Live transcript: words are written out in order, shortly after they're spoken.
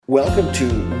Welcome to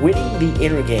Winning the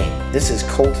Inner Game. This is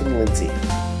Colton Lindsay.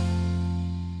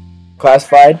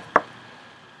 Classified?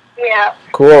 Yeah.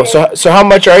 Cool. So how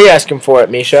much are you asking for it,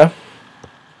 Misha?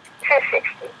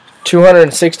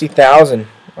 $260,000. $260,000.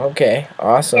 Okay,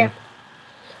 awesome. Yeah.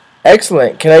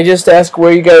 Excellent. Can I just ask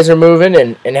where you guys are moving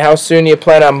and how soon you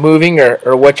plan on moving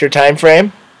or what's your time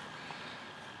frame?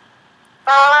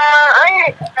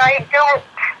 I don't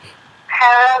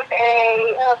have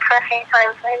a pressing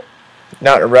time frame.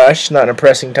 Not in a rush, not in a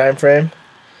pressing time frame.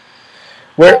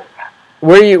 Where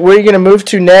are you going to move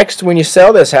to next when you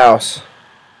sell this house?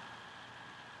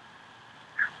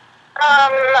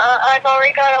 I've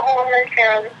already got a home in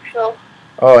town, so.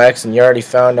 Oh, excellent. You already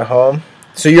found a home?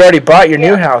 So you already bought your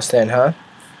new house then, huh?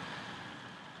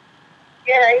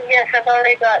 Yeah, yes, I've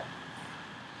already got.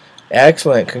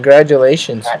 Excellent.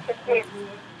 Congratulations. Okay.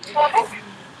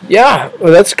 Yeah,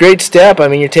 well, that's a great step. I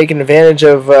mean, you're taking advantage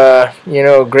of,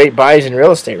 great buys in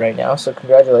real estate right now, so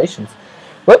congratulations.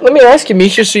 Let me ask you,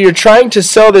 Misha, so you're trying to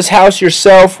sell this house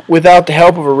yourself without the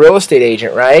help of a real estate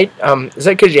agent, right? Is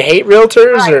that because you hate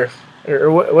realtors, Right.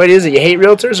 or what is it? You hate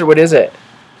realtors, or what is it?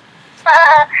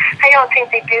 I don't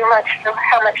think they do much for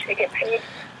how much they get paid.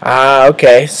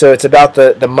 Okay, so it's about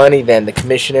the money then, the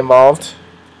commission involved?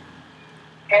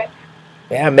 Okay.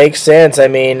 Yeah, makes sense. I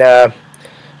mean,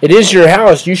 it is your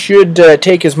house. You should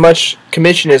take as much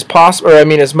commission as possible, or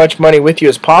as much money with you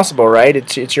as possible, right?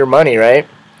 It's your money, right?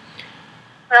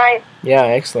 Right. Yeah,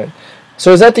 excellent.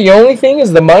 So is that the only thing,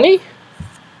 is the money?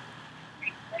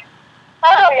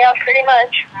 Oh, yeah, pretty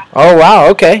much. Oh, wow,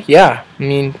 okay, yeah. I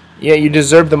mean, yeah, you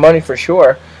deserve the money for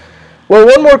sure. Well,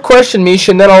 one more question,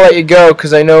 Misha, and then I'll let you go,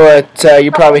 because I know that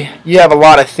you have a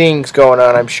lot of things going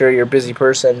on. I'm sure you're a busy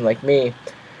person like me.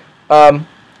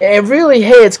 And really,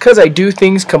 hey, it's because I do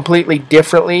things completely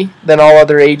differently than all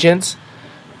other agents.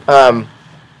 It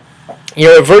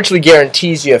virtually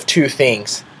guarantees you have two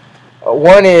things.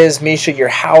 One is, Misha, your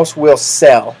house will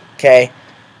sell, okay?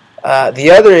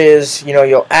 The other is,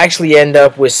 you'll actually end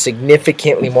up with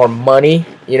significantly more money,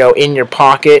 in your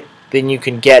pocket than you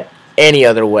can get any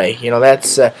other way.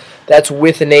 That's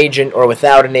with an agent or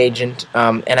without an agent.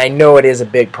 And I know it is a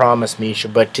big promise, Misha,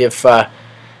 but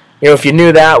if you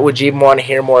knew that, would you even want to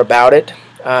hear more about it?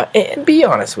 And be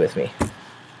honest with me.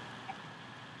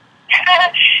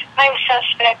 I'm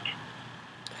suspect.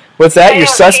 What's that? You're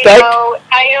suspect?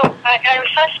 I'm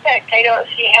suspect. I don't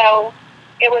see how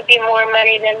it would be more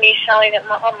money than me selling it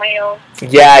on my own.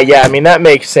 Yeah. I mean, that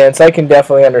makes sense. I can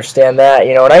definitely understand that.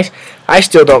 And I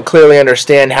still don't clearly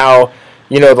understand how,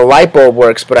 the light bulb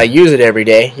works, but I use it every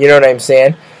day. You know what I'm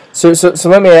saying? So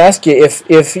let me ask you,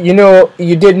 if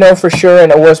you did know for sure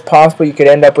and it was possible you could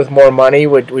end up with more money,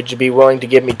 would you be willing to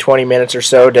give me 20 minutes or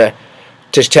so to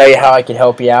just tell you how I can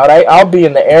help you out? I'll be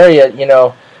in the area,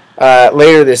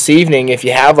 later this evening if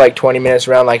you have like 20 minutes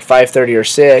around like 5:30 or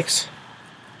 6.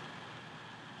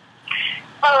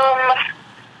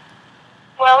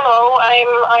 Well, no,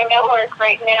 I'm at work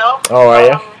right now. Oh, are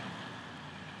you?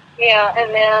 Yeah,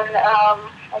 and then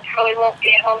I probably won't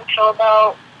be home till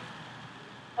about,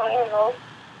 I don't know,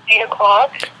 8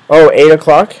 o'clock. Oh, 8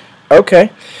 o'clock? Okay.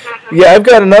 Mm-hmm. Yeah, I've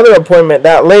got another appointment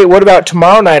that late. What about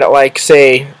tomorrow night at like,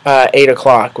 say, 8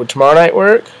 o'clock? Would tomorrow night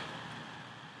work?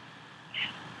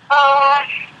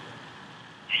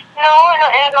 No,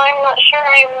 and I'm not sure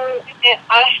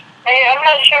I'm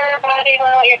not sure about even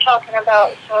what you're talking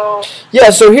about, so. Yeah,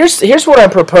 so here's what I'm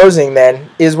proposing then,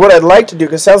 is what I'd like to do,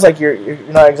 because it sounds like you're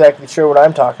not exactly sure what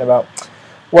I'm talking about.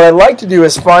 What I'd like to do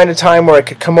is find a time where I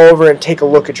could come over and take a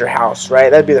look at your house, right?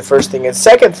 That'd be the first thing. And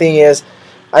second thing is,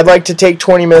 I'd like to take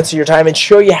 20 minutes of your time and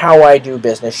show you how I do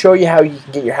business, show you how you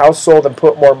can get your house sold and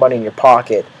put more money in your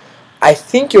pocket. I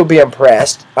think you'll be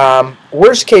impressed.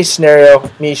 Worst case scenario,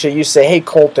 Misha, you say, hey,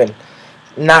 Colton,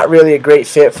 not really a great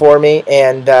fit for me,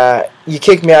 and you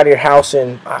kick me out of your house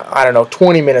in,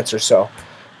 20 minutes or so.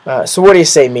 So what do you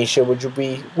say, Misha? Would you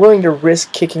be willing to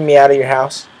risk kicking me out of your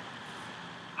house?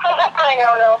 I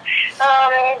don't know.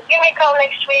 Give me a call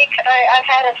next week. I've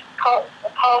had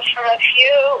calls from a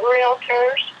few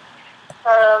realtors.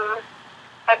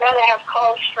 I'd rather have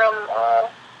calls from,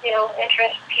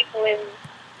 interested people in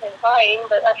buying,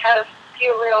 but I've had a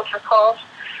few realtor calls.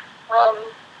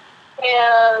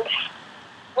 And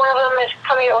one of them is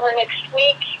coming over next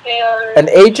week. And an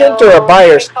agent or a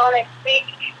buyer's? Call next week.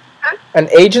 Huh? An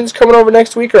agent's coming over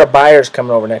next week, or a buyer's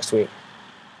coming over next week?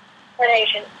 An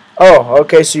agent. Oh,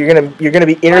 okay. So you're gonna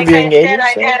be interviewing agents.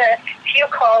 I've had a few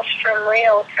calls from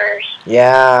realtors.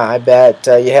 Yeah, I bet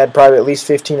you had probably at least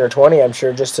 15 or 20. I'm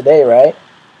sure just today, right?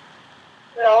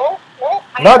 No.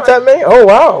 Not that many? Oh,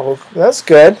 wow. That's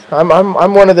good.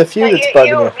 I'm one of the few that's bugging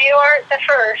you. You aren't the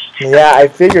first. Yeah, I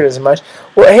figured as much.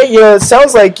 Well, hey, it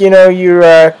sounds like,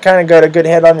 you're kind of got a good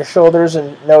head on your shoulders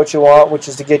and know what you want, which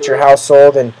is to get your house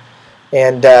sold and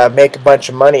make a bunch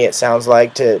of money, it sounds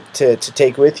like, to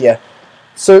take with you.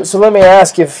 So let me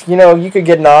ask, if, you could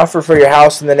get an offer for your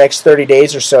house in the next 30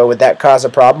 days or so, would that cause a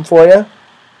problem for you?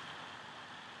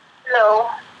 No.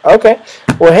 Okay.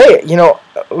 Well, hey,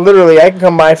 literally, I can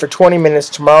come by for 20 minutes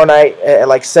tomorrow night at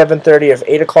like 7:30 if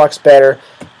 8 o'clock's better.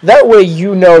 That way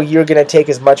you're going to take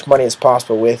as much money as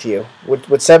possible with you. Would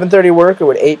 7:30 work, or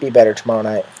would 8 be better tomorrow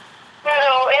night?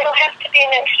 No, it'll have to be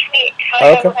next week.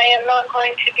 Okay. I am not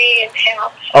going to be in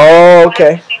town. So oh, okay.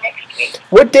 It'll have to be next week.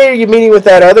 What day are you meeting with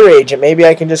that other agent? Maybe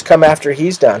I can just come after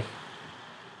he's done.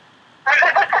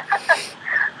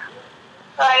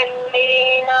 I'm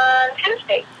meeting on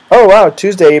Tuesday. Oh, wow,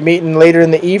 Tuesday. You're meeting later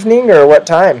in the evening, or what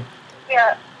time?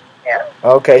 Yeah.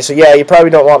 Okay, so yeah, you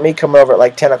probably don't want me coming over at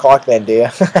like 10 o'clock then, do you?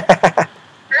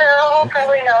 No,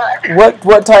 probably not.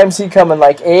 What time's he coming,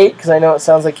 like 8? Because I know it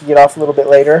sounds like you get off a little bit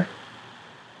later.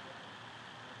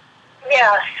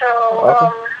 Yeah, so,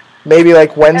 okay. Maybe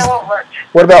like Wednesday. That won't work.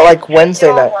 What about like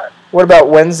Wednesday night? Work. What about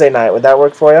Wednesday night? Would that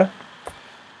work for you?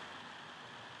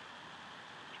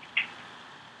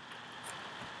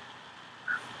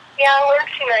 Yeah,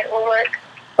 Wednesday night will work.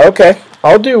 Okay,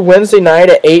 I'll do Wednesday night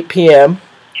at 8 p.m.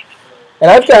 And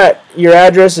I've got your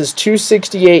address is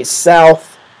 268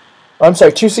 South. I'm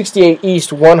sorry, 268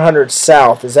 East, 100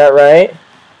 South. Is that right?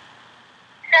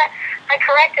 I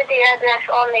corrected the address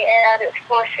on the ad. It's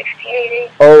 468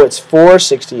 East. Oh, it's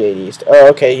 468 East. Oh,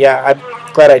 okay. Yeah, I'm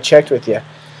glad I checked with you.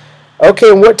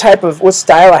 Okay, and what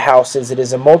style of house is it?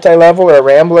 Is it a multi-level or a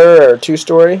rambler or a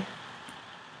two-story?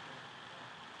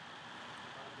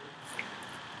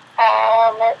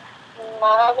 It's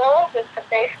none of those. It's a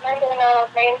basement and a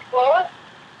main floor.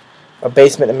 A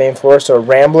basement and main floor, so a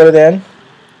rambler then?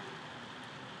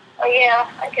 Oh, yeah,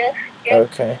 I guess. Yeah.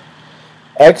 Okay.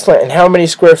 Excellent. And how many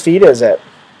square feet is it?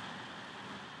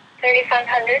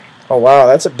 3,500. Oh, wow,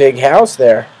 that's a big house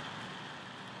there.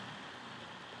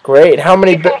 Great. How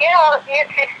many... You can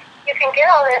get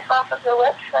all this off of the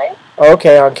website.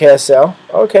 Okay, on KSL.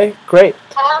 Okay, great.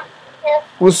 Yeah.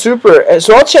 Well, super.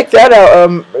 So I'll check that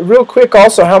out. Real quick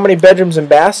also, how many bedrooms and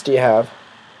baths do you have?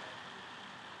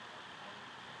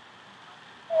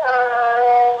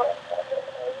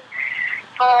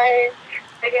 5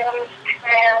 bedrooms,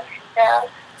 2.5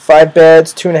 baths. 5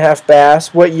 beds, 2.5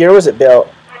 baths. What year was it built?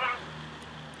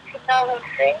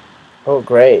 2003. Oh,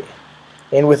 great.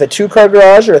 And with a 2-car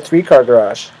garage or a 3-car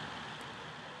garage?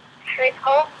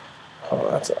 3-car.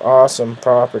 Oh, that's an awesome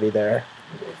property there.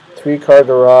 3-car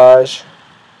garage.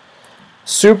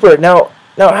 Super. Now,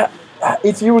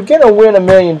 if you were going to win $1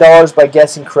 million by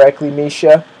guessing correctly,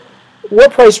 Misha,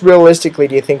 what price realistically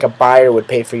do you think a buyer would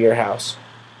pay for your house?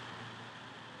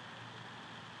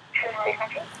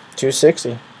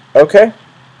 $260. Okay,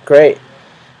 great.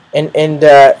 And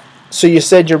so you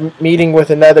said you're meeting with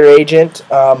another agent.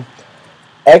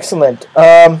 Excellent.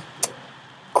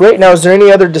 Great. Now, is there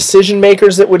any other decision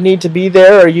makers that would need to be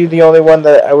there, or are you the only one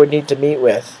that I would need to meet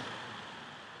with?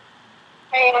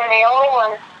 I'm the only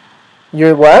one.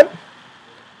 You're what?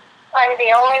 I'm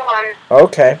the only one.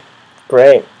 Okay,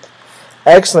 great.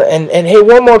 Excellent. And hey,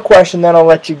 one more question, then I'll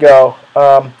let you go.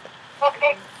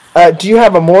 Okay. Do you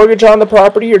have a mortgage on the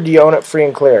property, or do you own it free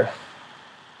and clear?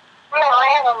 No, I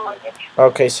have a mortgage.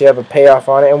 Okay, so you have a payoff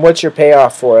on it. And what's your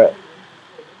payoff for it?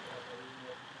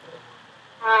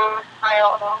 I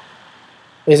don't know.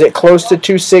 Is it close to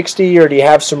 $260, or do you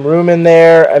have some room in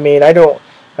there? I mean, I don't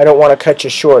want to cut you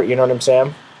short. You know what I'm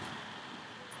saying?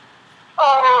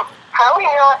 Probably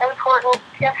not important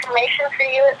information for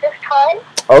you at this time.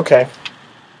 Okay.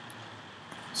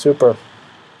 Super.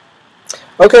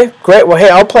 Okay, great. Well, hey,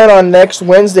 I'll plan on next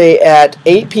Wednesday at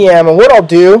 8 p.m. And what I'll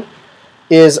do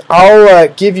is I'll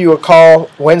give you a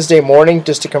call Wednesday morning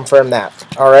just to confirm that.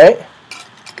 All right?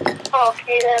 Okay,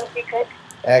 that would be good.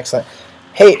 Excellent.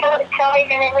 Hey, Tell me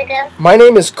your name again. My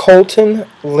name is Colton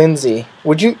Lindsay.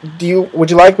 Would you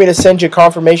like me to send you a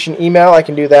confirmation email? I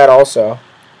can do that also.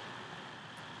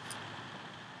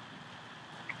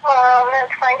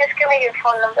 That's fine. Just give me your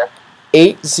phone number.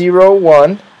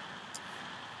 801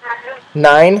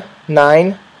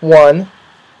 991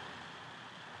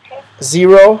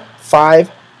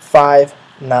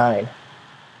 0559.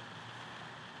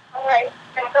 All right.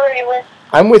 And who are you with?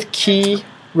 I'm with Key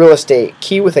Real Estate.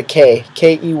 Key with a K.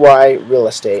 Key Real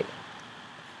Estate.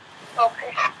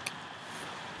 Okay.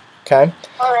 Okay?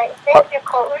 All right. Thank you,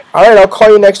 Colton. All right, I'll call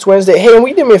you next Wednesday. Hey, and will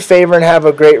you do me a favor and have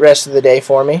a great rest of the day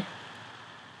for me?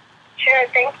 Sure. sure.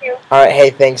 Thank you. All right. Hey,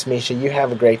 thanks, Misha. You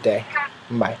have a great day.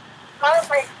 Bye.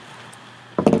 Bye.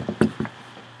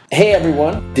 Hey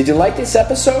everyone, did you like this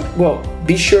episode? Well,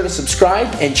 be sure to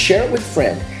subscribe and share it with a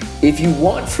friend. If you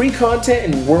want free content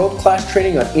and world-class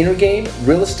training on inner game,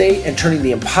 real estate, and turning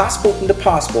the impossible into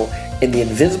possible and the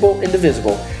invisible into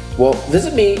visible, well,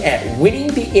 visit me at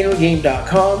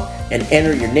winningtheinnergame.com and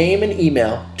enter your name and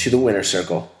email to the Winner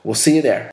Circle. We'll see you there.